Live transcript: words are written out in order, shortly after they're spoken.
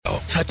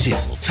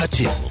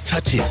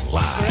touch it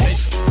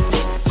live.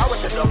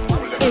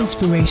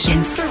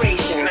 Inspiration.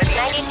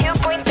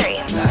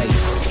 92.3.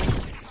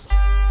 Nice.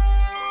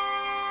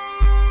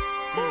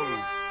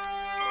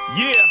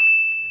 Yeah.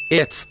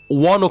 It's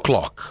 1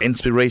 o'clock.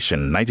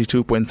 Inspiration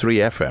 92.3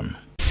 FM.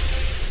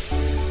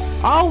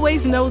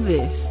 Always know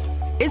this.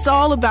 It's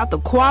all about the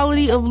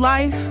quality of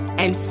life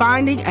and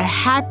finding a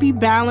happy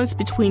balance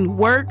between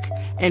work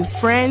and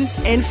friends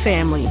and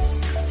family.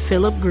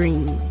 Philip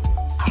Green.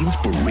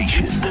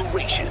 Inspiration.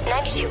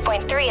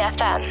 92.3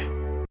 FM.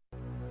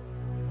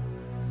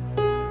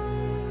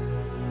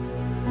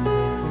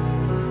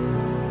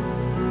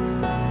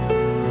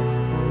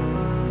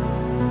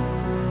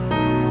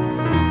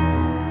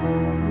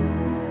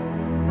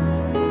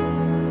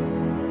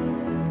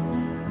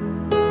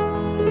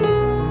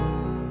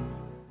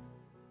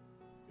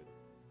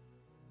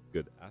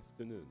 Good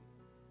afternoon,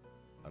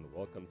 and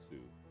welcome to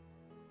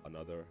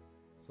another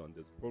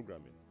Sunday's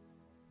programming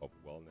of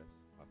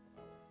Wellness Half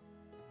Hour.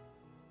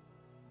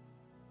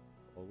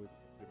 As always,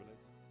 it's a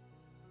privilege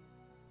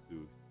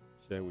to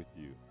share with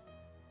you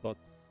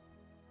thoughts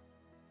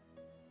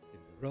in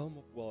the realm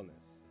of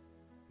wellness,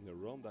 in a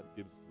realm that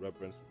gives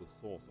reverence to the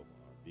source of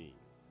our being.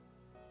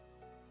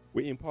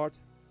 We impart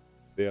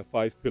there are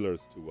 5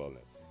 pillars to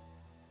wellness: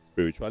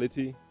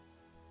 spirituality,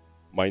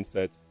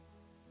 mindset,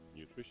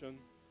 nutrition,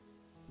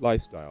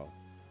 lifestyle,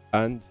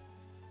 and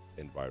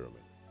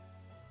environment.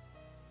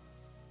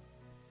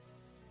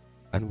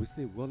 And we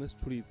say wellness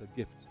truly is a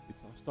gift.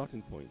 It's our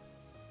starting point.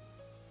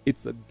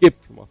 It's a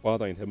gift from our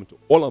Father in heaven to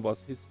all of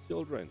us, His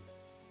children.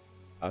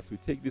 As we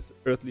take this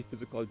earthly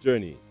physical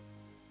journey,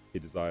 He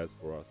desires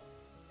for us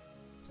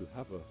to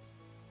have a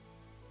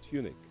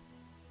tunic,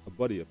 a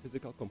body, a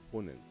physical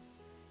component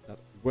that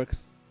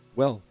works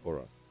well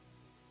for us.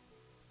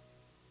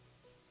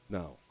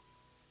 Now,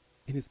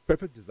 in His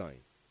perfect design,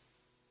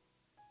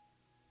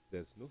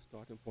 there's no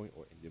starting point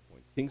or ending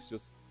point. Things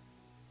just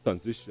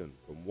transition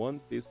from one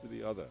phase to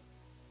the other.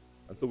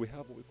 And so we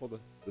have what we call the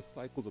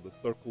cycles or the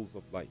circles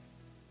of life.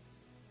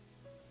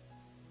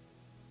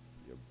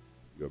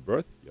 You're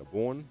birth, you're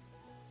born,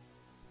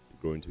 you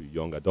grow into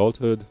young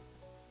adulthood,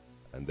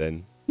 and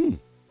then,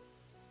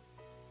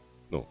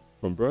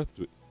 from birth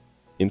to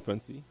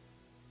infancy,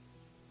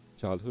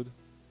 childhood,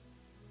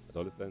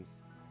 adolescence,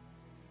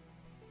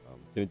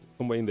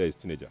 somewhere in there is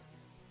teenager.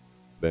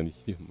 Then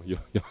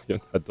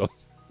young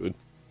adulthood,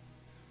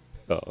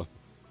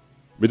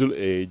 middle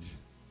age,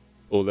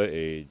 older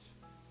age,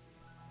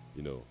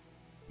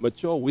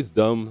 mature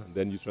wisdom, and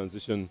then you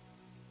transition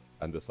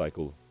and the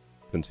cycle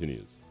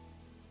continues.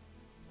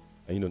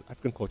 And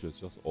African culture is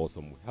just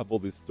awesome. We have all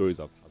these stories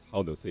of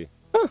how they'll say,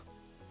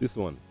 this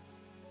one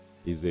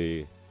is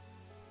a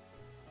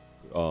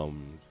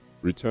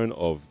return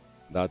of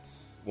that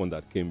one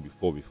that came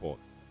before,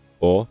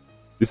 or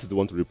this is the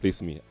one to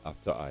replace me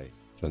after I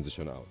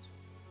transition out.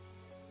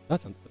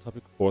 That's a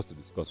topic for us to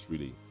discuss,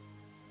 really.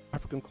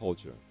 African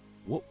culture,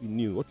 what we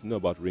know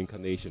about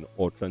reincarnation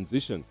or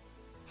transition,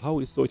 how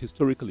we saw it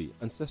historically,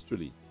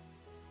 ancestrally,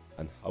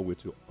 and how we're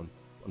to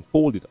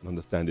unfold it and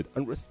understand it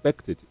and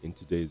respect it in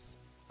today's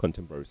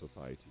contemporary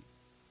society.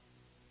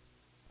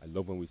 I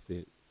love when we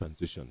say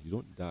transition. You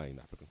don't die in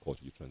African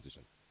culture, you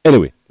transition.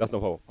 Anyway, that's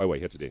not why we're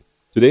here today.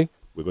 Today,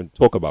 we're going to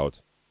talk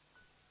about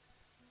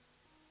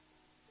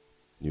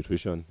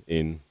nutrition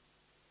in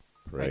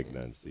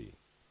pregnancy.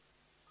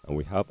 And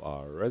we have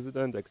our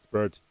resident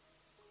expert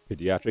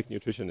pediatric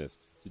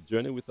nutritionist to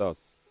journey with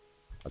us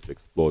as we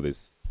explore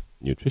this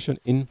nutrition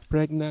in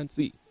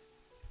pregnancy.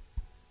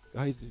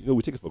 Guys,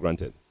 we take it for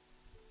granted.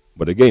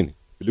 But again, if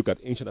you look at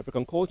ancient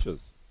African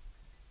cultures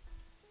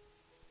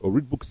or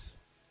read books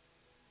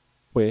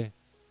where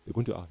they go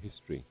into our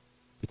history,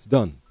 it's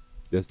done.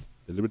 There's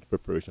deliberate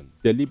preparation.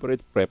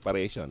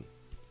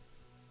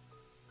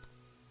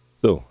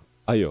 So,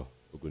 Ayo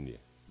Ogunye,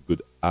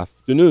 good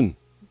afternoon.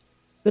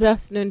 Good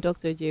afternoon,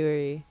 Dr.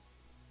 Ijewere.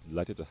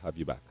 Delighted to have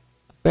you back.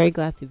 Very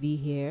glad to be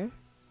here.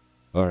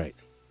 All right.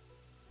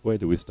 Where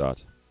do we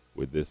start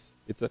with this?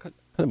 It's a kind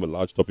of a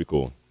large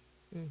topical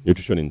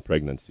nutrition in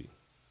pregnancy.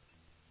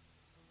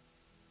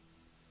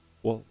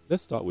 Well,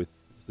 let's start with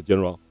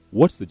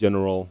what's the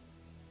general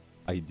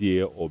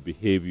idea or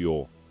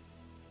behavior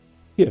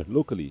here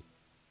locally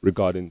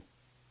regarding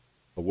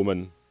a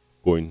woman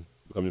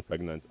becoming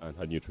pregnant and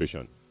her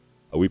nutrition?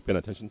 Are we paying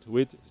attention to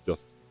it? It's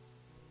just,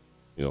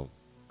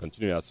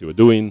 continue as you were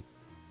doing.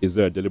 Is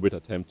there a deliberate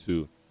attempt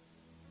to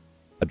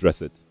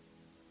address it?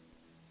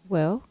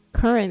 Well,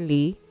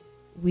 currently,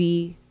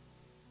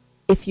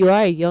 if you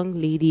are a young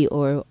lady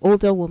or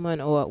older woman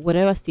or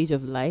whatever stage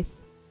of life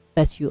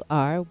that you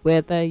are,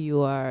 whether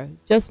you are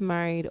just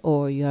married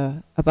or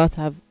you're about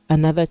to have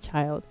another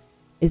child,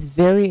 it's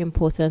very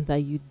important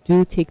that you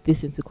do take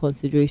this into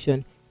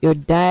consideration. Your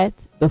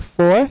diet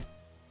before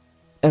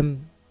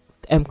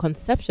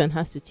conception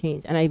has to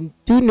change. And I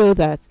do know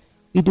that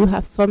we do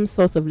have some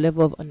sort of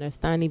level of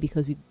understanding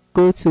because we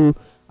go to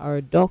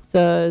our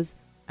doctors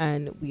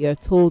and we are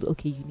told,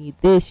 okay, you need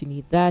this, you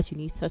need that, you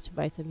need such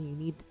vitamin, you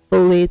need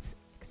folate,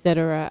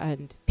 etc.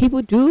 And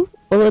people do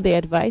follow the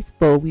advice,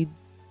 but we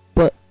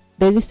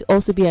there needs to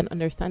also be an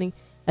understanding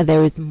that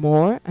there is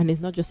more, and it's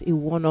not just a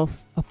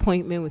one-off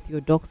appointment with your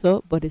doctor,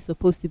 but it's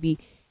supposed to be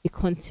a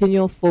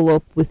continual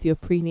follow-up with your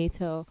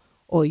prenatal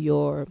or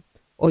your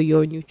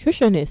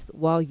nutritionist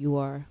while you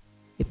are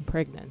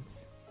pregnant.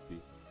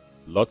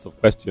 Lots of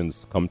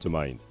questions come to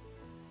mind,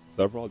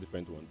 several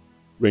different ones,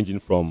 ranging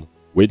from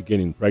weight gain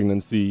in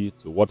pregnancy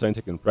to water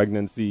intake in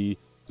pregnancy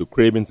to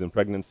cravings in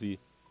pregnancy.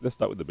 Let's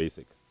start with the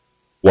basic.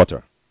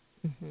 Water.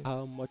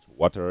 How much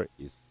water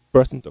is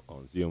person to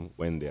consume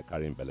when they're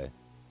carrying belly?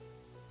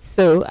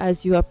 So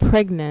as you are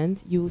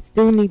pregnant, you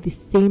still need the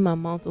same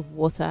amount of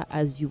water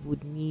as you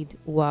would need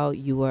while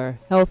you are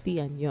healthy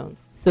and young.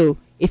 So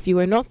if you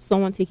are not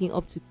someone taking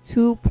up to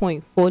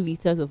 2.4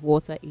 liters of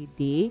water a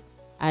day,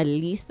 at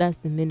least that's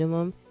the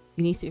minimum,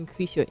 you need to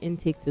increase your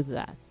intake to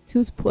that.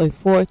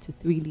 2.4 to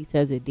 3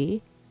 liters a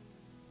day.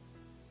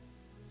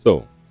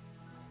 So,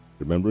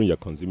 remembering you're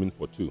consuming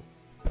for 2.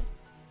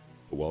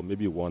 Well,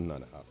 maybe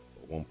 1.5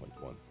 or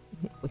 1.1.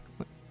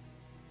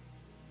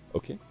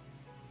 Okay.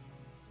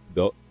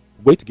 The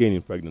weight gain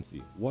in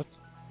pregnancy,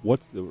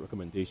 what's the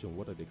recommendation?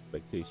 What are the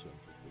expectations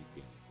of weight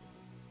gain?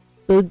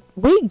 So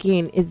weight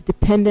gain is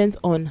dependent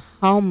on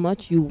how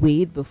much you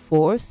weighed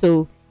before.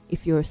 So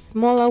if you're a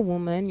smaller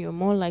woman, you're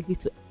more likely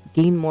to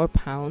gain more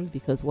pounds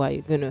because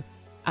you're going to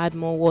add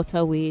more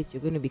water weight,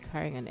 you're going to be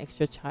carrying an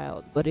extra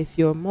child. But if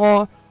you're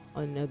more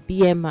on a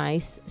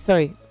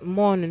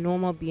more on a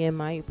normal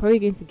BMI, you're probably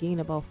going to gain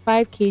about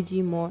 5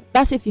 kg more.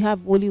 That's if you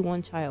have only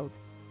one child.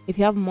 If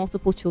you have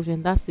multiple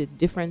children, that's a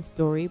different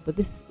story. But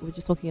we're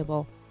just talking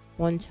about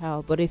one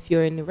child. But if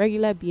you're in a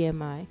regular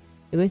BMI,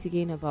 you're going to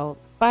gain about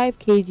 5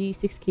 kg,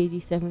 6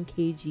 kg, 7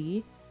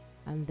 kg.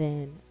 And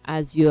then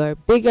as you are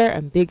bigger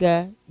and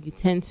bigger, you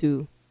tend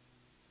to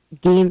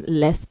gain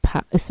less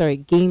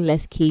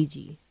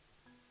kg.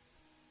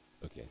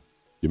 Okay.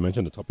 You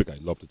mentioned a topic I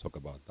love to talk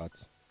about.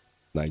 That's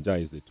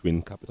Nigeria is the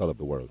twin capital of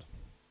the world.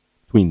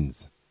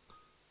 Twins.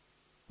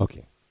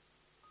 Okay.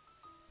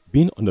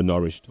 Being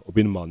undernourished or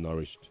being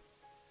malnourished,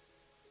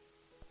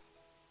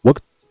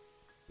 what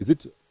is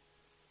it?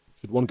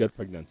 Should one get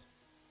pregnant?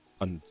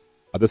 And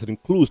are there certain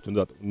clues to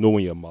that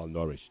knowing you're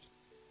malnourished?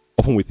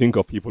 Often we think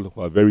of people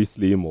who are very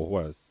slim or who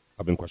are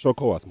having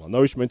kwashiorkor as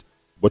malnourishment,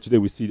 but today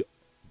we see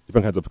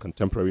different kinds of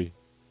contemporary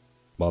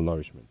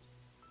malnourishment.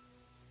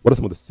 What are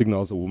some of the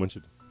signals a woman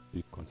should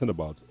be concerned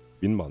about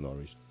being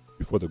malnourished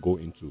before they go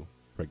into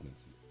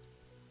pregnancy?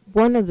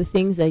 One of the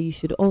things that you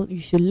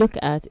should look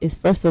at is,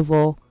 first of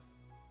all,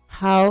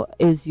 how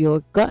is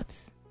your gut?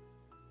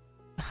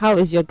 How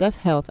is your gut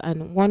health?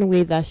 And one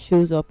way that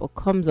shows up or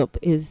comes up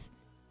is,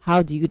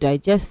 how do you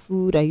digest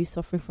food? Are you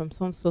suffering from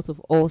some sort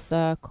of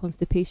ulcer,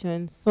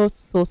 constipation,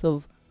 sort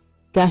of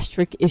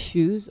gastric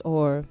issues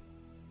or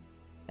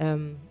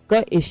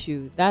gut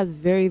issue? That's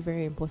very,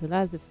 very important.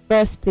 That's the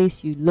first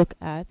place you look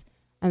at.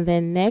 And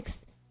then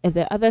next, if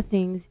there are other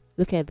things,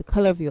 look at the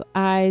color of your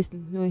eyes,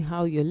 knowing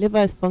how your liver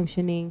is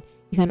functioning.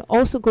 You can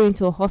also go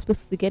into a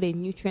hospital to get a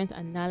nutrient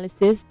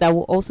analysis that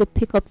will also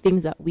pick up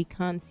things that we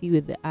can't see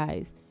with the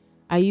eyes.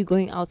 Are you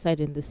going outside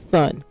in the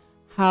sun?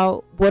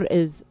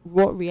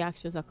 What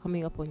reactions are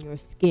coming up on your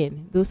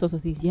skin? Those sorts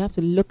of things. You have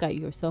to look at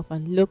yourself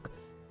and look,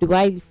 do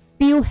I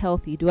feel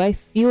healthy? Do I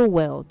feel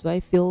well? Do I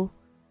feel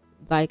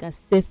like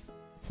as if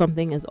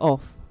something is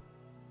off?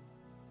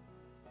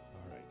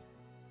 All right.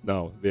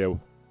 Now, there are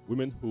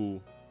women who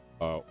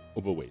are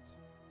overweight.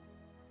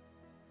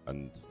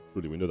 And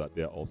truly, we know that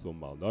they are also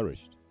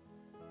malnourished.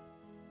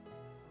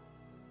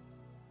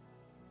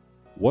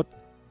 What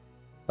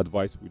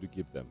advice would you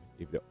give them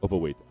if they're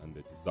overweight and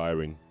they're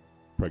desiring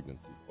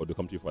pregnancy, or they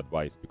come to you for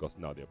advice because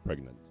now they're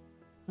pregnant?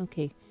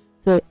 Okay,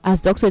 so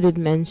as Doctor did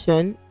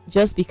mention,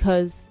 just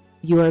because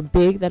you are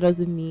big, that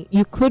doesn't mean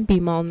you could be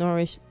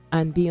malnourished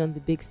and be on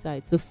the big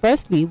side. So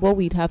firstly, what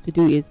we'd have to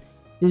do is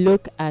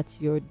look at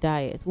your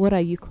diet. What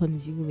are you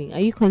consuming? Are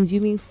you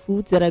consuming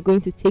foods that are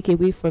going to take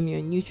away from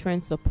your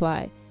nutrient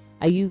supply?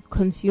 Are you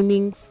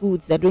consuming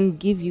foods that don't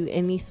give you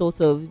any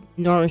sort of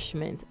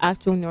nourishment,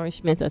 actual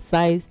nourishment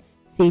aside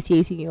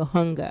satiating your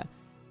hunger?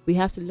 We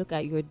have to look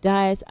at your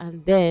diet,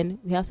 and then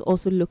we have to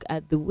also look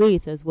at the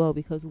weight as well,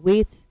 because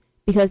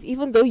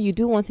even though you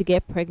do want to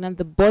get pregnant,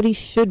 the body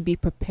should be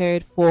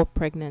prepared for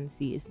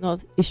pregnancy.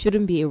 It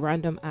shouldn't be a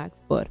random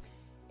act, but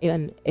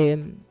it's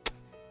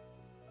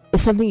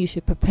something you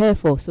should prepare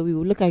for. So we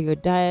will look at your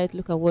diet,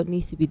 look at what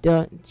needs to be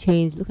done,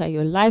 change, look at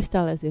your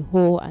lifestyle as a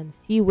whole, and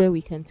see where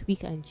we can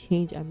tweak and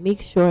change and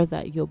make sure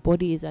that your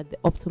body is at the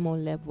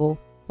optimal level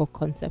for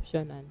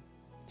conception and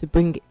to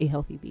bring a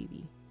healthy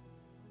baby.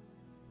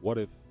 What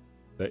if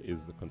there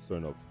is the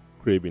concern of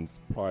cravings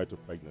prior to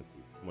pregnancy?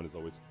 Someone is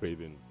always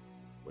craving,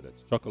 whether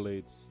it's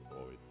chocolate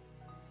or it's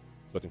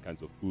certain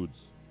kinds of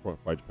foods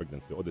prior to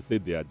pregnancy, or they say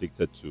they're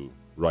addicted to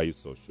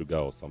rice or sugar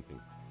or something.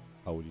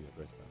 How will you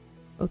address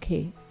that?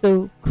 Okay,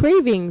 so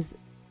cravings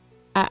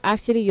are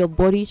actually your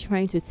body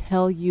trying to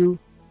tell you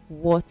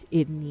what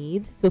it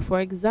needs. So for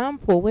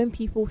example, when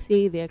people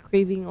say they're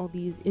craving all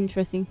these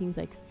interesting things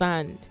like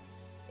sand,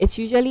 it's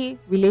usually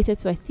related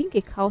to, I think,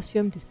 a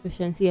calcium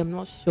deficiency. I'm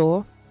not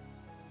sure.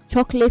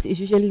 Chocolate is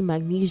usually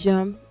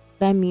magnesium.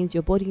 That means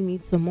your body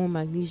needs some more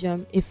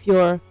magnesium. If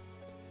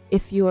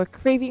you're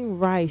craving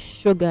rice,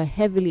 sugar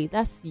heavily,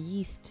 that's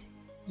yeast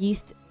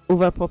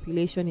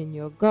overpopulation in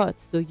your gut.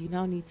 So you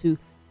now need to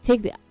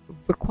take the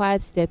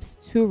required steps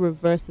to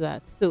reverse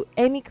that. So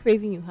any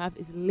craving you have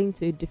is linked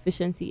to a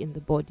deficiency in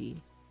the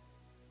body.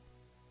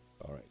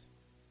 All right.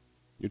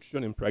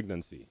 Nutrition in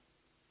pregnancy.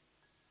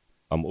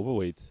 I'm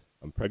overweight,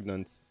 I'm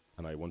pregnant,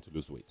 and I want to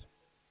lose weight.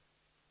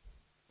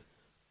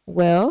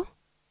 Well,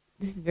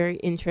 this is very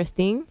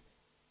interesting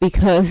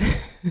because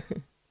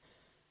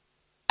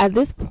at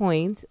this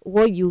point,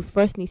 what you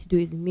first need to do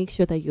is make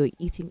sure that you're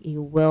eating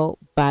a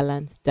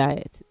well-balanced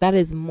diet. That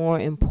is more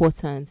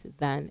important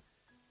than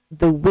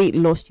the weight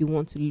loss you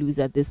want to lose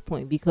at this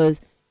point, because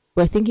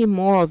we're thinking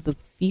more of the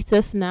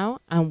fetus now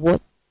and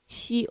what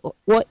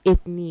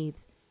it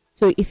needs.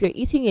 So if you're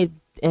eating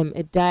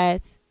a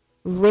diet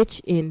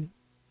rich in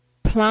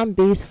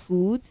plant-based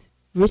foods,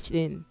 rich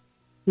in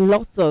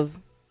lots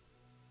of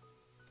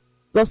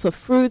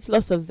fruits,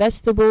 lots of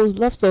vegetables,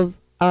 lots of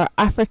our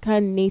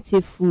African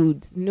native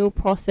foods, no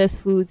processed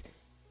foods,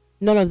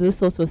 none of those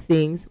sorts of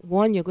things.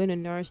 One, you're going to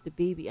nourish the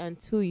baby, and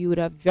two, you would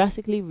have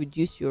drastically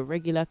reduced your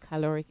regular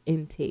caloric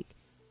intake.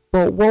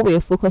 But what we're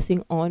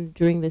focusing on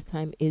during this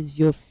time is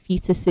your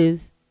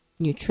fetus's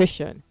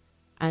nutrition.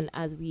 And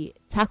as we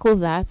tackle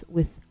that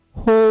with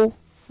whole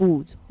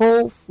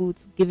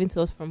foods given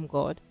to us from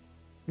God,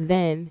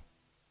 then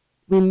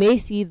we may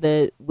see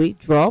the weight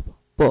drop,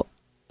 but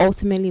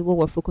ultimately what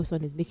we're focused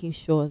on is making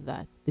sure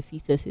that the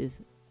fetus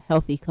is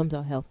healthy, comes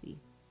out healthy.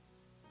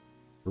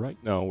 Right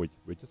now,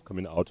 we're just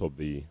coming out of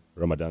the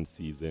Ramadan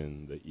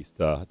season, the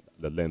Easter,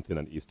 the Lenten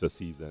and Easter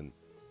season,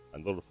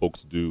 and a lot of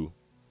folks do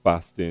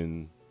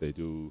fasting. They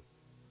do,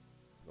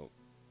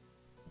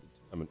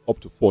 up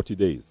to 40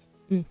 days.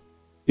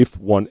 If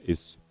one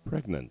is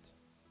pregnant,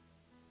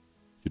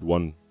 should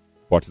one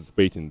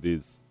participate in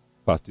these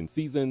fasting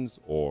seasons,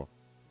 or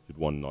should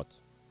one not?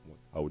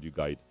 How would you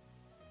guide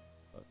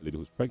a lady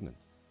who's pregnant?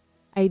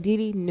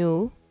 Ideally,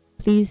 no.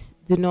 Please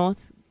do not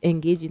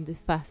engage in these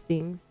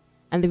fastings.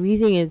 And the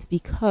reason is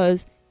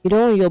because you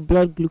don't want your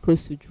blood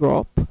glucose to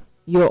drop.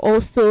 You're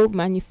also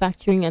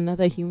manufacturing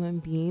another human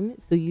being.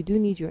 So you do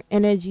need your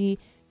energy.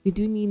 You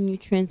do need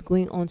nutrients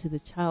going on to the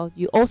child.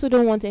 You also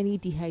don't want any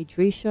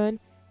dehydration.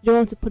 You don't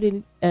want to put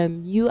in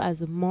you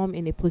as a mom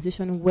in a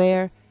position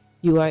where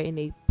you are in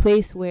a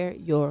place where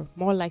you're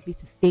more likely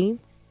to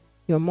faint.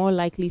 You're more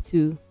likely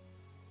to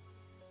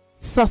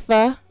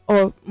suffer,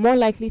 or more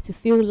likely to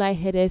feel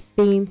lightheaded,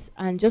 faint,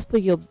 and just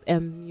put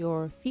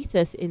your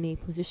fetus in a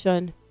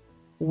position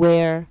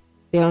where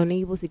they are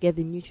unable to get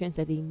the nutrients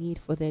that they need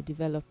for their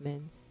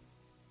development.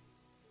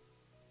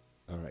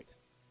 All right.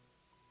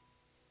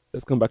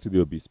 Let's come back to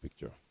the obese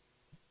picture.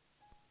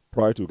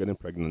 Prior to getting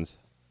pregnant,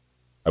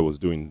 I was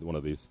doing one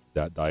of these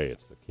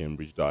diets, the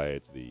Cambridge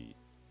diet, the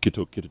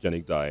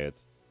ketogenic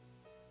diet.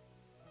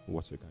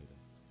 What's your guidance?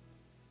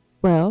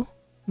 Well,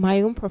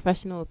 my own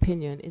professional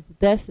opinion is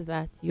best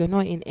that you're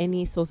not in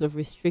any sort of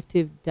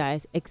restrictive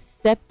diet,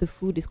 except the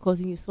food is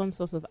causing you some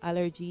sort of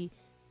allergy,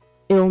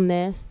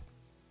 illness.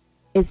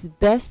 It's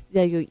best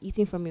that you're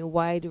eating from a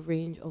wide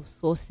range of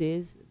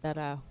sources that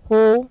are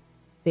whole.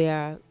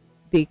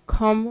 They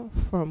come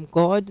from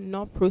God,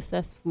 not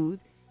processed food.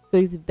 So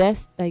it's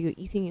best that you're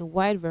eating a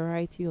wide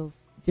variety of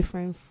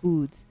different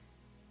foods.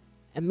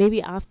 And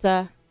maybe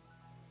after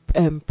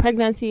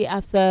pregnancy,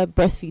 after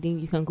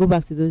breastfeeding, you can go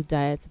back to those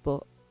diets.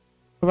 But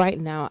right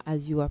now,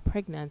 as you are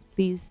pregnant,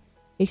 please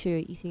make sure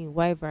you're eating a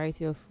wide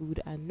variety of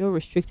food and no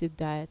restrictive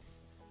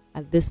diets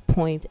at this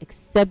point,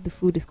 except the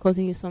food is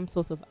causing you some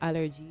sort of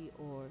allergy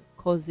or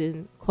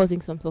causing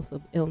some sort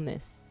of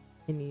illness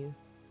in you.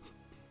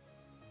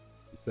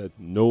 He said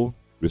no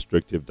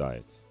restrictive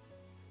diets.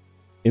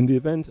 In the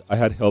event I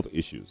had health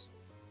issues,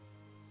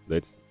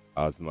 that's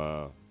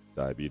asthma,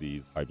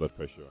 diabetes, high blood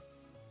pressure,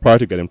 prior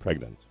to getting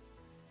pregnant,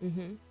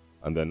 and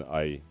then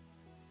I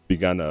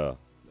began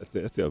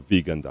let's say a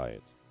vegan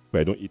diet where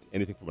I don't eat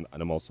anything from an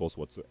animal source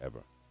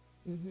whatsoever,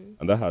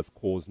 and that has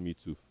caused me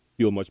to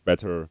feel much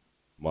better,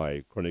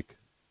 my chronic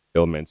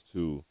ailments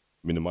to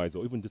minimize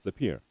or even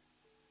disappear.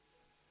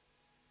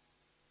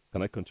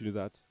 Can I continue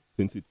that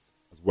since it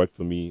has worked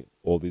for me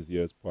all these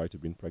years prior to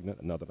being pregnant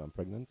and now that I'm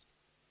pregnant?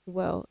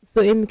 Well,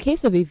 so in the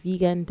case of a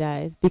vegan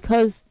diet,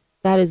 because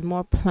that is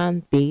more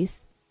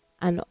plant-based,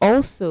 and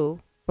also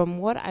from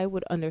what I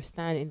would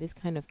understand in this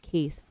kind of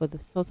case for the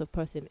sort of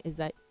person is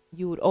that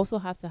you would also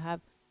have to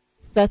have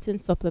certain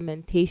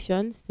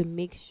supplementations to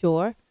make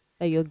sure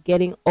that you're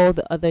getting all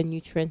the other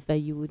nutrients that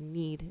you would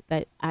need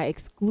that are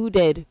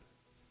excluded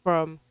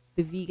from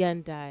the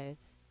vegan diet.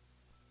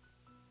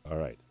 All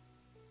right.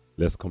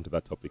 Let's come to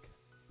that topic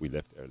we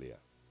left earlier.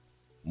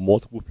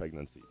 Multiple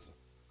pregnancies.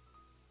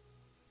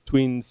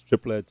 Twins,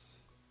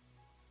 triplets.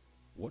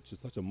 What should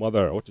such a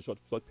mother, what should such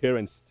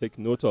parents take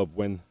note of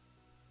when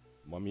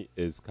mommy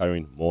is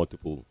carrying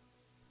multiple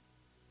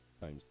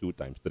times 2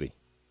 times 3?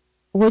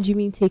 What do you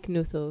mean take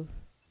note of?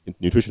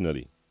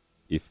 Nutritionally,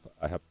 if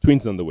I have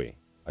twins on the way,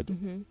 I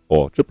do,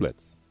 or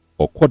triplets,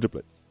 or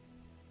quadruplets.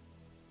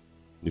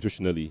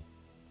 nutritionally,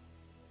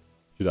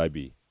 should I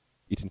be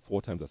eating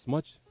 4 times as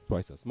much,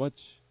 twice as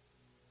much?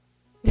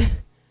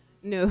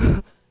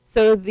 No.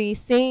 So the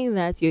saying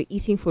that you're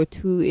eating for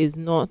two is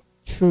not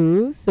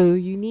true. So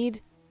you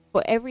need,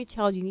 for every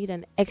child, you need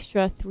an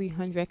extra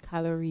 300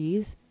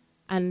 calories.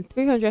 And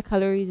 300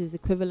 calories is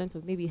equivalent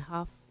of maybe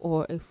half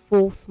or a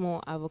full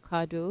small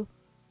avocado.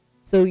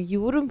 So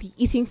you wouldn't be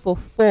eating for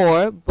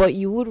 4, but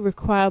you would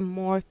require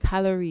more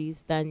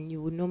calories than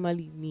you would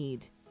normally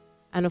need.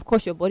 And of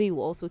course, your body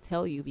will also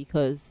tell you,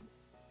 because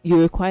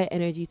you require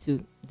energy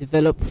to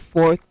develop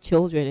 4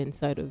 children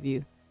inside of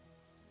you.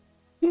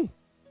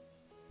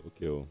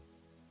 Okay.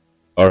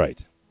 All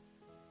right.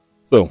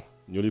 So,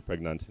 newly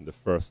pregnant in the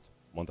first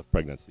month of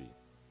pregnancy.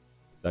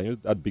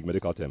 That big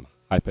medical term,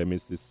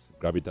 hyperemesis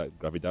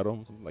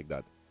gravidarum, something like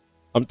that.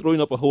 I'm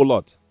throwing up a whole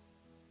lot.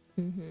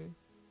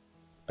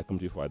 I come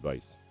to you for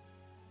advice.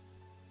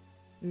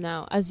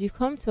 Now, as you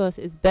come to us,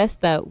 it's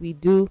best that we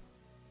do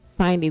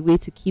find a way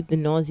to keep the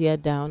nausea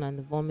down and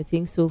the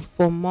vomiting. So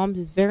for moms,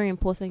 it's very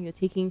important you're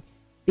taking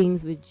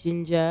things with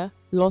ginger,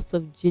 lots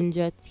of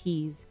ginger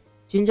teas.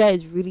 Ginger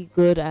is really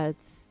good at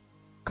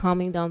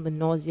calming down the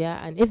nausea,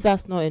 and if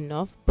that's not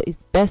enough, but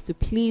it's best to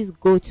please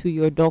go to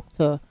your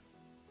doctor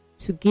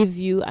to give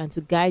you and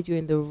to guide you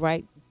in the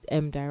right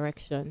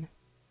direction.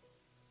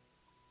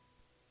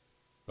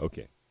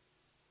 Okay.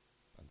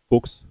 And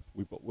folks,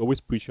 we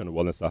always preach on the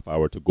Wellness Half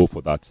Hour to go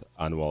for that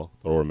annual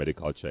thorough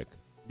medical check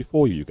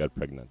before you get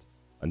pregnant.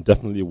 And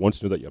definitely,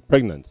 once you know that you're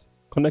pregnant,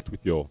 connect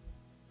with your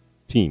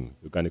team,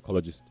 your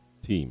gynecologist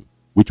team,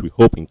 which we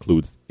hope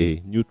includes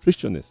a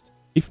nutritionist.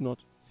 If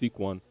not, seek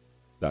one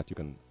that you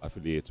can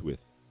affiliate with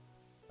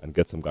and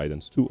get some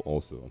guidance too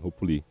also. And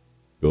hopefully,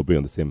 you'll be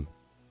on the same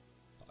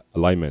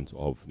alignment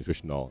of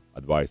nutritional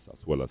advice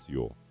as well as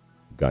your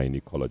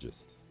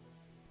gynecologist.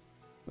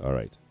 All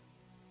right.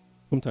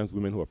 Sometimes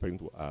women who are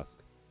pregnant will ask,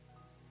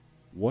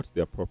 what's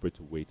the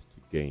appropriate weight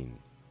to gain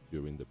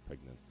during the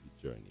pregnancy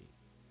journey?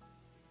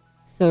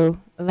 So,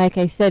 like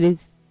I said,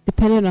 it's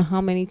dependent on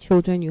how many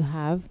children you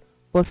have.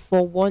 But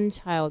for one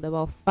child,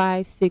 about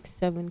 5, 6,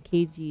 7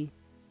 kg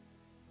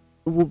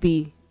will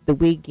be the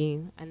weight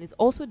gain. And it's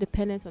also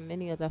dependent on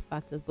many other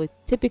factors. But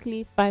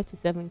typically, 5 to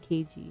 7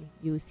 kg,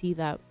 you will see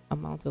that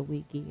amount of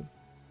weight gain.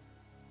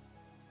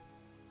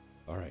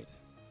 All right.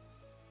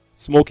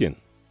 Smoking.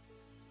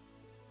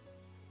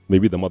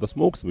 Maybe the mother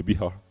smokes, maybe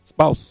her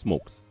spouse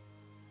smokes.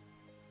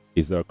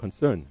 Is there a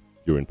concern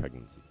during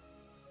pregnancy?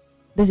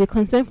 There's a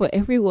concern for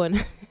everyone,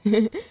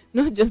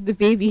 not just the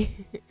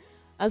baby.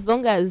 As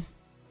long as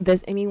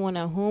there's anyone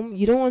at home,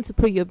 you don't want to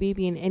put your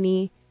baby in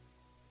any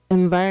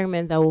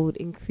environment that would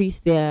increase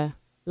their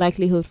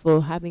likelihood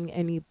for having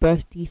any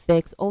birth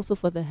defects, also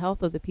for the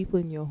health of the people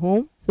in your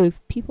home. So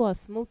if people are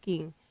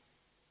smoking,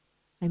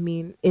 I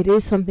mean, it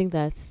is something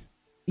that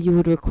you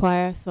would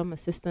require some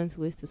assistance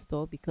with to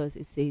stop, because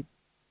it's a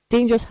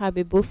dangerous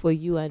habit both for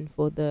you and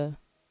for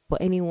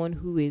anyone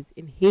who is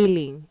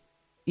inhaling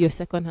your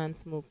secondhand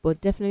smoke, but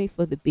definitely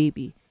for the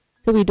baby,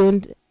 so we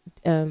don't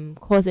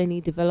cause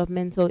any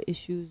developmental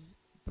issues,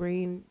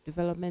 brain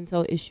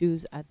developmental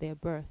issues at their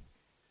birth.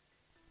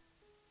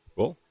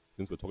 Well,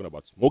 since we're talking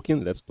about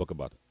smoking, let's talk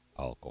about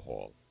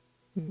alcohol.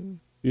 Mm-hmm.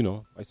 You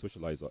know, I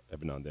socialize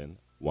every now and then.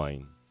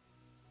 Wine,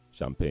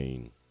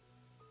 champagne.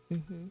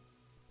 Mm-hmm.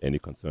 Any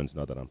concerns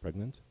now that I'm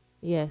pregnant?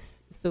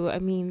 Yes. So, I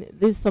mean,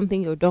 this is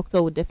something your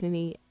doctor would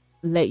definitely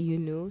let you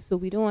know. So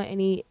we don't want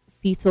any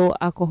fetal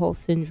alcohol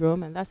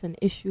syndrome, and that's an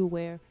issue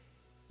where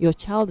your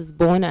child is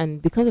born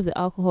and because of the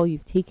alcohol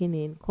you've taken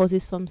in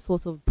causes some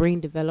sort of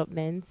brain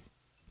developmental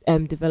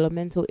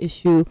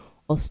issue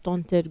or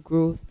stunted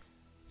growth.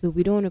 So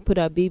we don't want to put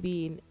our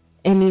baby in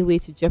any way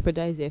to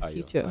jeopardize their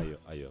future.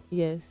 Ayo.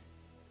 Yes.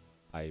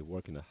 I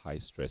work in a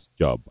high-stress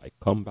job. I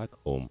come back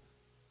home,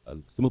 a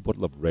simple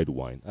bottle of red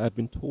wine. I have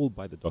been told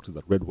by the doctors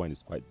that red wine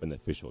is quite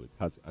beneficial. It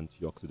has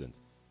antioxidants.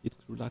 It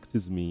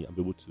relaxes me. I'm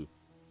able to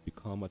be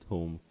calm at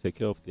home, take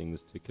care of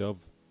things, take care of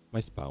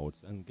my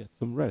spouse, and get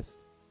some rest.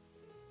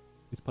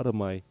 It's part of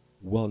my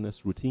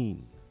wellness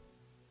routine.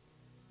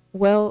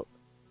 Well,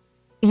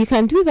 you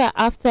can do that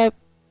after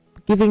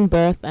giving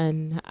birth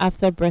and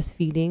after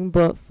breastfeeding,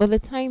 but for the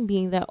time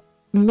being, there are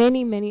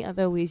many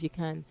other ways you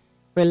can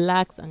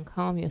relax and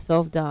calm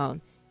yourself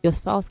down. Your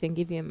spouse can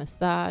give you a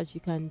massage, you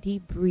can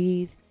deep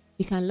breathe,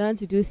 you can learn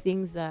to do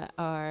things that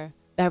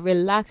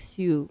relax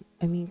you.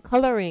 I mean,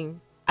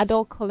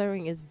 adult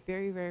coloring is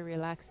very, very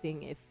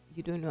relaxing if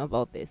you don't know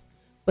about this.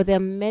 But there are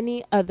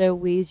many other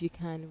ways you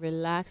can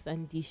relax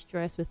and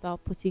de-stress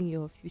without putting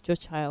your future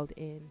child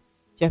in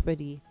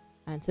jeopardy,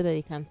 and so that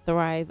they can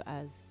thrive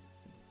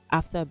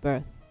after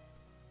birth.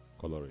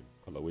 Color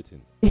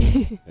waiting.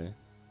 I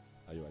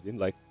didn't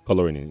like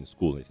coloring in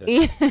school.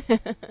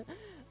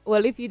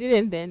 Well, if you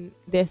didn't, then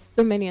there's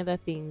so many other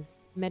things.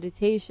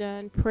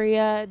 Meditation,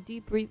 prayer,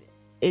 deep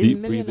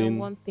breathing,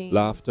 breathing,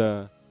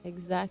 laughter.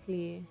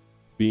 Exactly.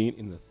 Being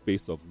in a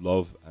space of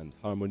love and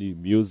harmony,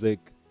 music.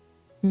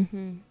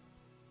 Mm-hmm.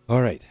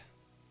 All right.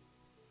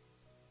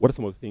 What are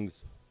some of the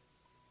things,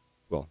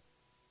 well,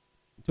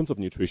 in terms of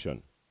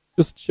nutrition,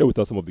 just share with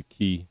us some of the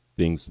key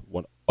things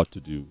one ought to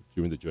do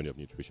during the journey of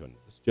nutrition.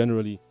 Just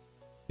generally,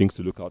 things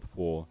to look out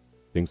for,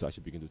 things I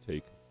should begin to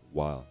take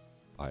while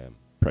I am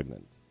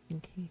pregnant.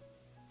 Okay.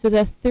 So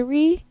there are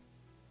three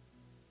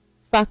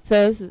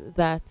factors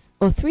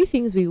three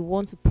things we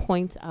want to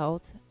point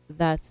out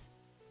that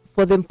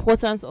for the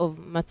importance of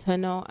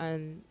maternal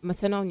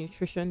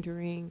nutrition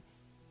during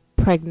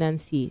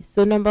pregnancy.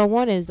 So number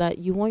one is that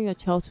you want your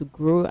child to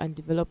grow and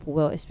develop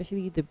well,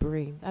 especially the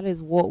brain. That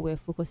is what we're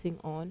focusing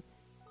on.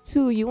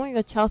 Two, you want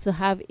your child to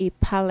have a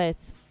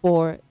palate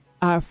for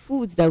our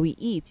foods that we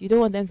eat. You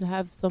don't want them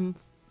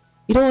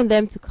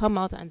to come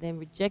out and then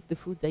reject the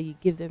foods that you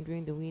give them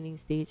during the weaning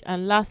stage.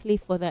 And lastly,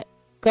 for their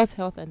gut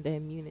health and their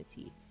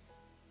immunity.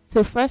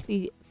 So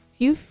firstly,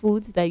 few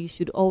foods that you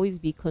should always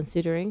be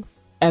considering,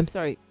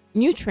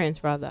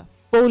 nutrients rather.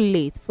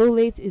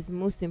 Folate is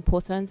most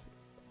important.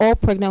 All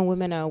pregnant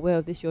women are aware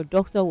of this. Your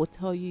doctor will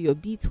tell you your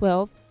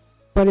B12,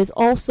 but it's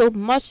also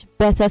much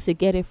better to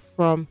get it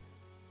from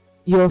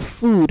your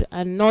food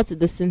and not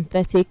the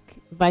synthetic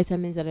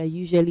vitamins that are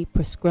usually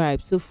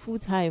prescribed. So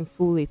foods high in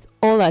folate,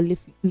 all are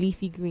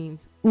leafy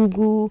greens,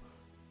 ugu,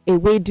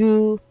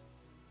 ewedu,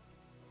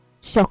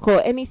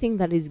 shoko, anything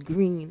that is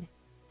green.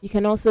 You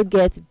can also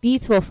get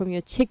B12 from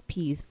your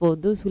chickpeas for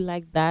those who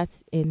like that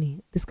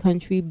in this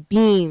country.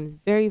 Beans,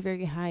 very,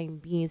 very high in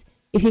beans.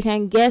 If you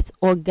can get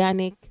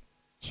organic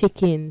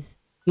chickens,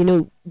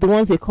 the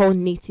ones we call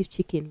native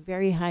chicken,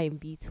 very high in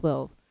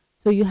B12.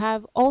 So you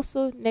have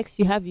also, next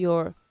you have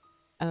your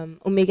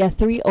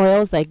omega-3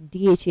 oils like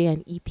DHA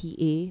and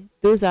EPA.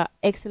 Those are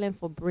excellent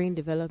for brain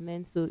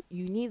development. So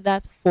you need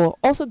that for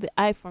also the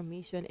eye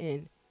formation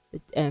in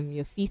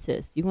your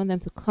fetus. You want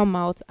them to come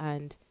out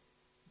and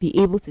be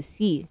able to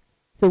see.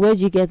 So where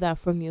do you get that?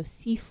 From your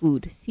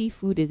seafood.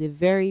 Seafood is a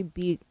very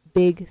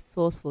big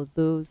source for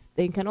those.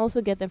 Then you can also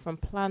get them from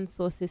plant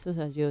sources such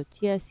as your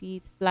chia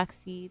seeds, flax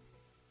seeds.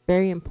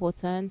 Very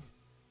important.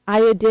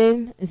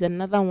 Iodine is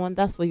another one.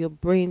 That's for your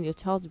brain, your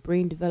child's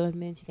brain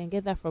development. You can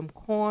get that from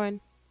corn.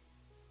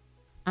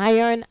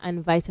 Iron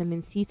and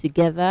vitamin C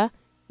together.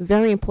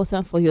 Very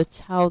important for your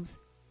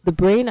the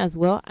brain as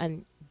well,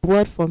 and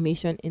blood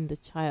formation in the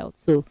child.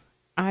 So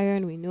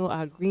iron, we know,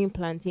 our green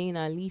plantain,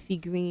 our leafy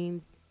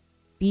greens,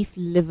 beef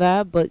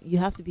liver, but you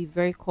have to be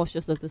very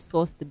cautious of the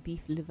source the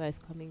beef liver is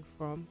coming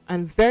from,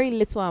 and very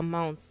little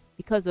amounts,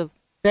 because of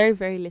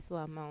very little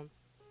amounts,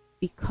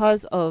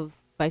 because of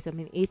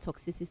vitamin A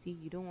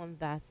toxicity. You don't want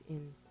that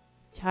in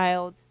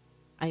child,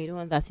 and you don't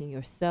want that in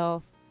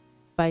yourself.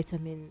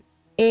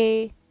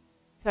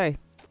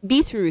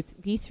 Beetroot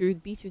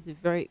is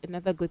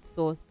another good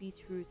source.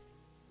 Beetroot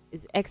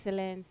is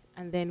excellent.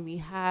 And then we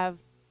have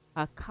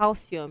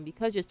calcium.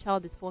 Because your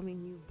child is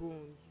forming new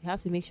bones, you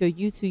have to make sure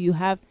you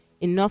have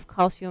enough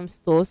calcium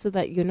stores so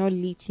that you're not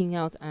leaching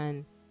out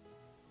and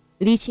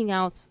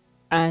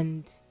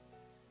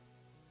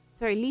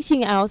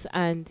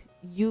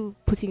you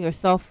putting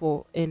yourself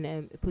in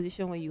a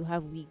position where you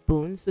have weak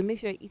bones. So make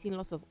sure you're eating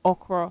lots of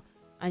okra,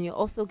 and you're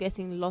also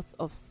getting lots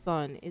of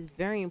sun. It's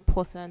very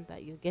important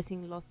that you're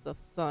getting lots of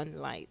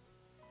sunlight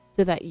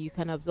so that you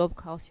can absorb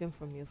calcium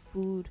from your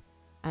food,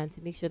 and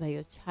to make sure that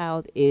your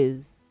child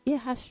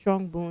has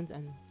strong bones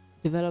and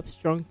develop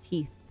strong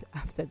teeth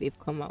after they've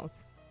come out.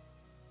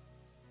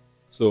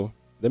 So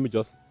let me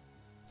just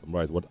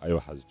summarize what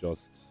Ayo has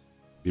just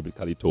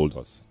biblically told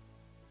us.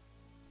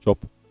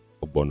 Chop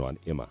ogbono and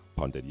ema,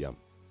 pounded yam.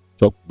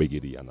 Chop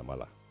begiri and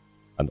amala.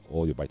 And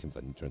all your vitamins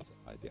and nutrients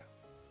are there.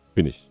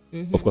 Finish.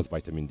 Mm-hmm. Of course,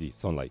 vitamin D,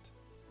 sunlight.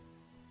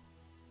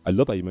 I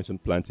love that you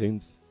mentioned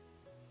plantains.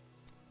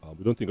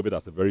 We don't think of it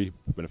as a very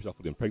beneficial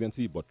food in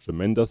pregnancy, but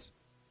tremendous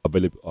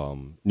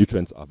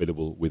nutrients are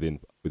available within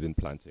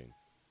plantain.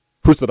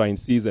 Fruits that are in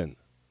season,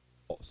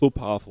 so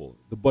powerful.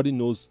 The body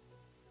knows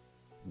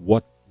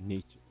but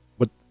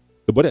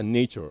the body and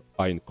nature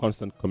are in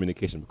constant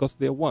communication because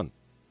they're one.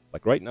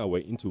 Like right now,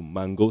 we're into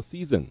mango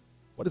season.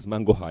 What is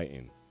mango high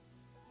in?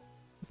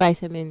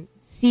 Vitamin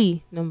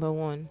C, number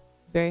one.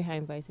 Very high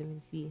in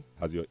vitamin C.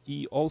 Has your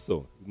E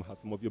also. You have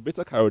some of your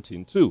beta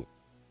carotene too.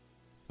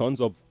 Tons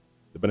of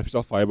the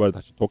beneficial fiber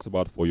that she talks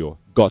about for your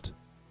gut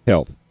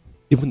health.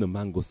 Even the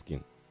mango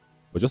skin.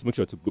 But just make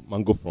sure it's a good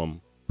mango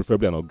from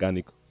preferably an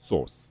organic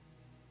source.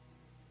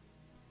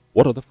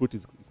 What other fruit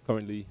is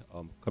currently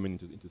coming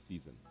into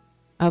season?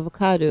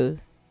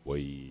 Avocados.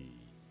 Boy.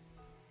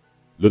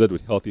 Loaded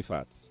with healthy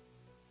fats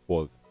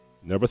for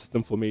nervous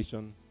system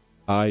formation,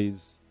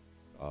 eyes,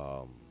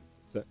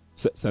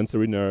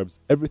 sensory nerves,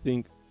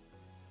 everything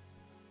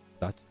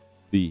that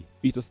the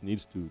fetus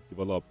needs to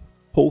develop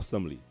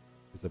wholesomely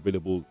is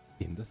available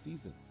in the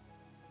season.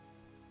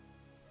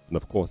 And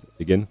of course,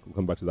 again, we'll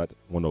come back to that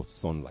one of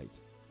sunlight.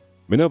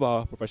 Many of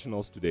our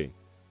professionals today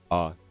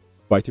are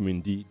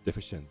vitamin D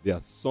deficient. They're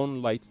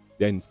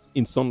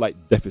in sunlight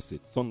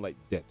deficit, sunlight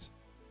debt.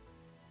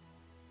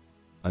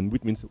 And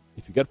which means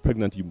if you get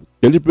pregnant, you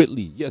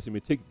deliberately, yes, you may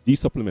take these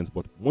supplements,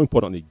 but more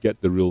importantly,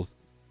 get the real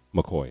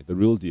McCoy, the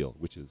real deal,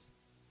 which is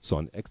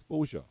sun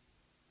exposure.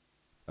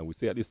 And we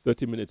say at least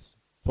 30 minutes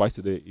twice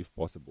a day if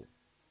possible.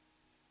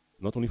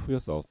 Not only for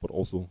yourself, but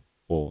also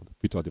for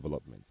fetal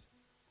development.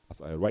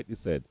 as I rightly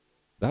said,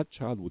 that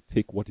child will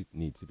take what it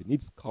needs. If it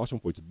needs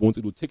calcium for its bones,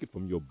 it will take it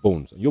from your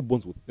bones. And your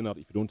bones will thin out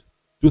if you don't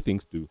do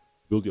things to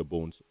build your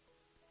bones,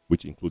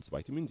 which includes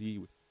vitamin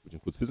D, which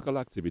includes physical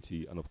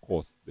activity, and of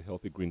course, the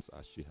healthy greens,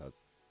 as she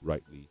has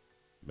rightly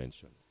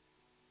mentioned.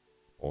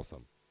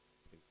 Awesome.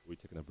 We're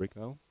taking a break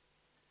now.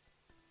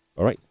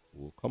 All right,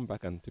 we'll come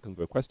back and take on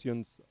the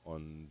questions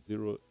on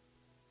the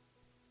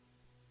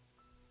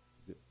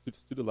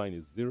studio line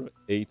is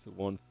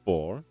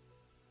 0814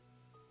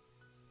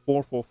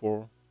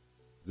 444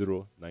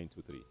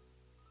 0923,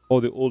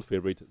 or the old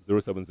favorite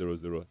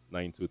 0700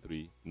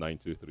 923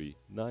 923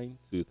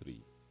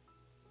 923.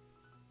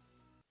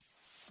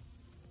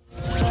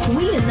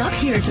 We are not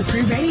here to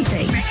prove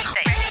anything.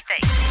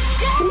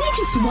 We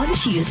just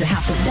want you to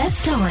have the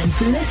best time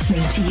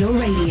listening to your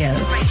radio.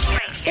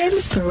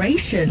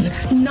 Inspiration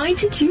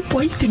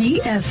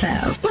 92.3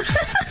 FM.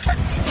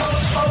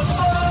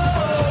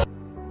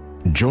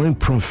 Join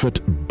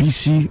Prophet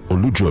BC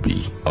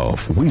Olujobi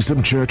of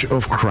Wisdom Church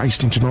of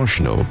Christ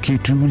International,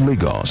 K2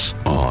 Lagos,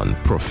 on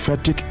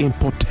Prophetic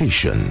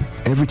Importation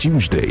every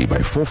Tuesday by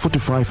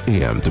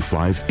 4:45 a.m. to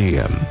 5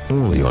 a.m.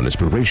 only on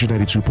Inspiration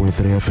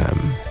 92.3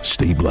 FM.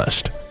 Stay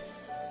blessed.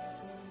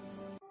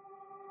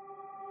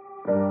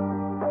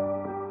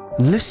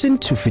 Listen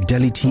to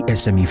Fidelity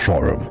SME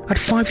Forum at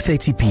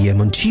 5:30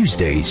 p.m. on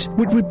Tuesdays,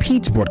 with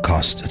repeat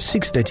broadcasts at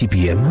 6:30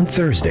 p.m. on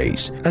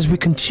Thursdays, as we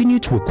continue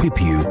to equip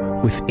you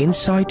with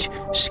insight,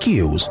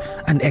 skills,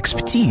 and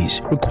expertise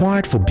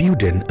required for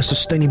building a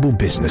sustainable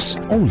business,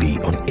 only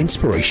on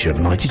Inspiration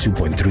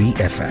 92.3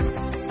 FM.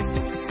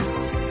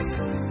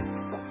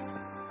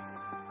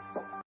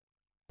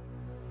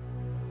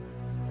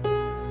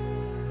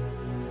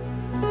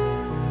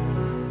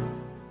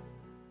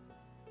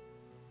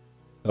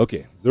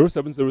 Okay,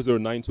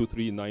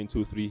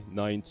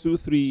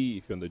 0700-923-923-923.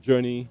 If you're on the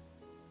journey,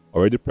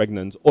 already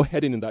pregnant, or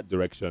heading in that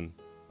direction,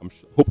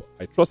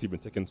 I trust you've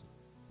been taking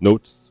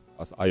notes,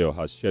 as Ayo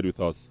has shared with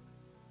us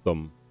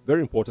some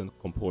very important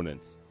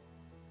components.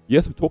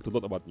 Yes, we talked a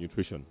lot about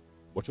nutrition,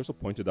 but she also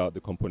pointed out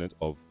the component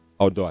of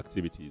outdoor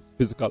activities,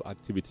 physical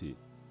activity.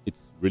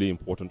 It's really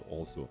important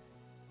also.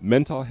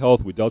 Mental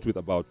health, we dealt with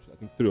about, I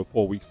think, 3 or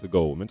 4 weeks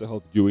ago. Mental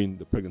health during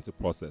the pregnancy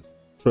process.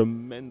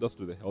 Tremendous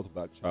to the health of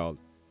that child.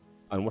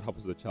 And what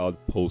happens to the child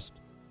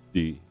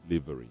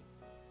post-delivery.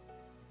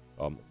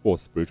 Of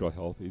course, spiritual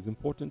health is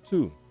important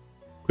too.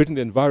 Creating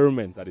the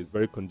environment that is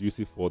very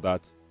conducive for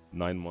that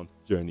 9-month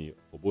journey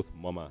for both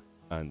mama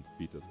and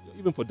fetus.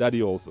 Even for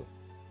daddy also.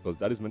 Because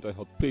daddy's mental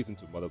health plays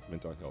into mother's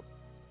mental health.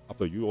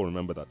 After you all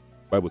remember that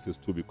Bible says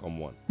 2 become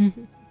 1.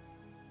 Mm-hmm.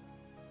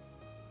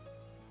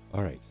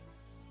 All right.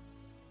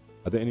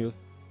 Are there any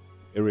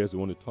areas you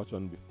want to touch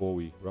on before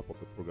we wrap up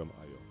the program,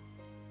 Ayo?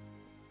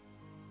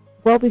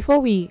 Well, before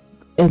we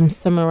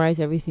summarize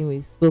everything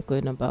we've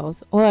spoken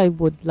about, all I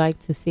would like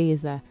to say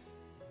is that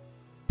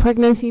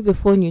pregnancy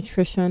during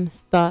nutrition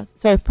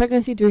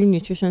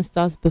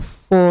starts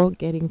before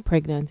getting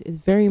pregnant. It's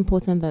very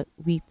important that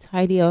we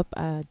tidy up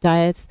our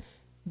diets.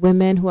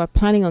 Women who are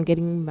planning on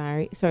getting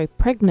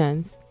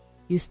pregnant,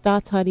 you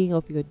start tidying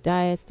up your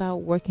diet, start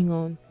working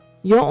on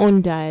your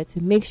own diet to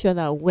make sure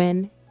that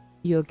when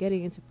you're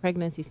getting into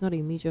pregnancy, it's not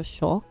a major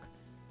shock.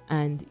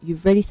 And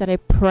you've already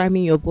started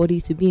priming your body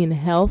to be in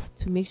health,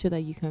 to make sure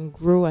that you can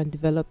grow and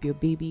develop your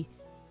baby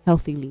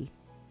healthily.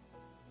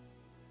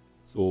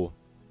 So,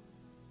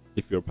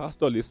 if you're a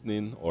pastor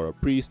listening or a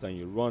priest and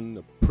you run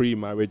a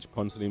pre-marriage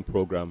counseling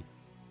program,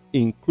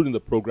 including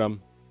the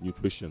program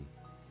nutrition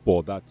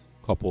for that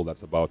couple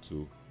that's about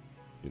to,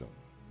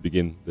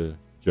 begin the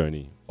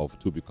journey of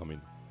 2 becoming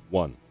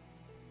 1.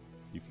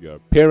 If you're a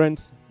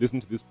parent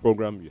listening to this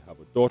program, you have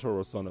a daughter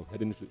or a son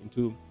heading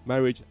into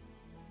marriage,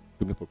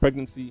 looking for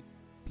pregnancy,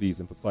 please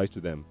emphasize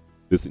to them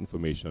this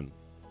information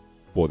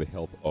for the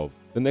health of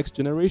the next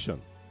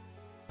generation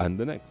and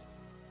the next.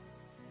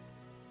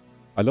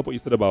 I love what you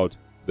said about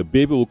the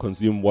baby will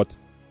consume what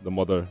the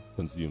mother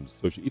consumes.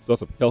 So if she eats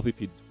lots of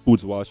healthy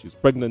foods while she's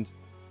pregnant,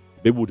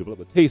 the baby will develop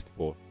a taste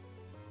for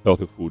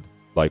healthy food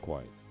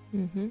likewise.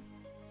 Mm-hmm.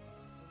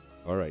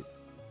 All right.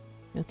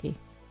 Okay.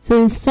 So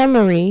in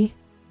summary,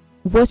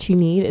 what you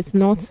need, it's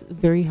not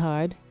very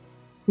hard.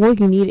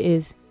 What you need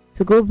is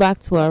to go back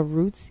to our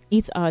roots,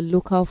 eat our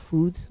local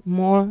foods,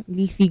 more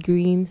leafy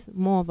greens,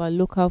 more of our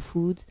local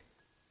foods,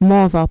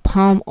 more of our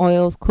palm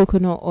oils,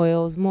 coconut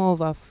oils, more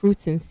of our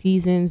fruits in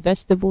season,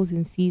 vegetables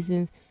in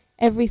season,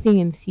 everything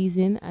in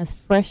season, as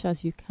fresh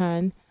as you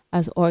can,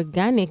 as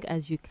organic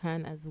as you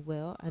can as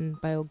well.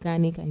 And by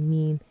organic, I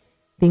mean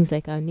things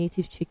like our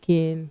native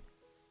chicken,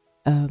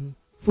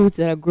 foods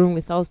that are grown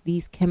without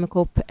these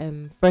chemical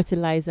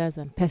fertilizers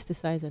and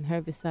pesticides and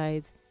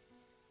herbicides.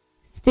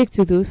 Stick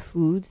to those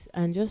foods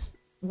and just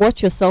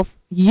watch yourself,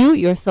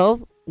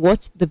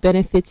 watch the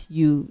benefits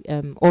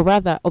or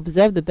rather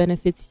observe the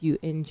benefits you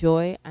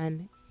enjoy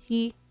and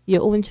see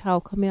your own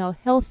child coming out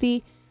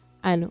healthy.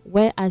 And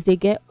as they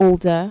get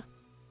older,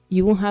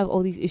 you won't have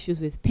all these issues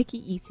with picky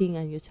eating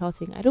and your child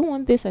saying, I don't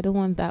want this, I don't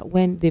want that,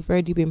 when they've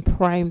already been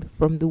primed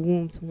from the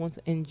womb to want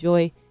to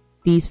enjoy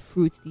these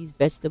fruits, these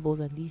vegetables,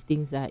 and these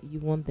things that you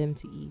want them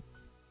to eat?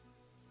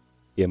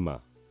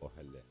 Ema,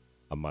 ohele,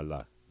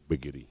 amala,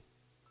 begiri,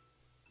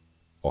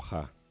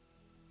 oha,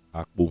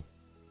 akbu.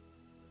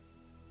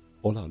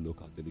 All our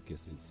local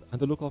delicacies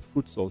and the local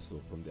fruits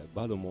also, from the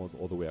agbalumos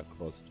all the way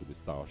across to the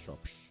sour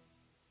shops.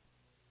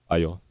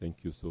 Ayo,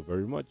 thank you so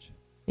very much.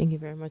 Thank you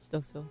very much,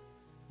 Doctor,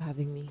 for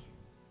having me.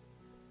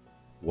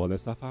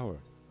 Wellness Half Hour.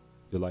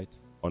 Delight,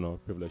 honor,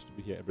 privilege to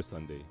be here every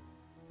Sunday.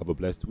 Have a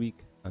blessed week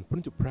and put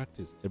into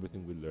practice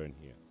everything we learn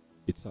here.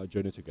 It's our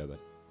journey together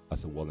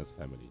as a wellness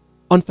family.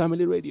 On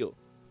Family Radio.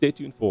 Stay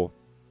tuned for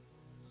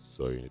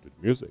Sewing It With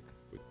Music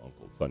with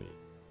Uncle Sonny.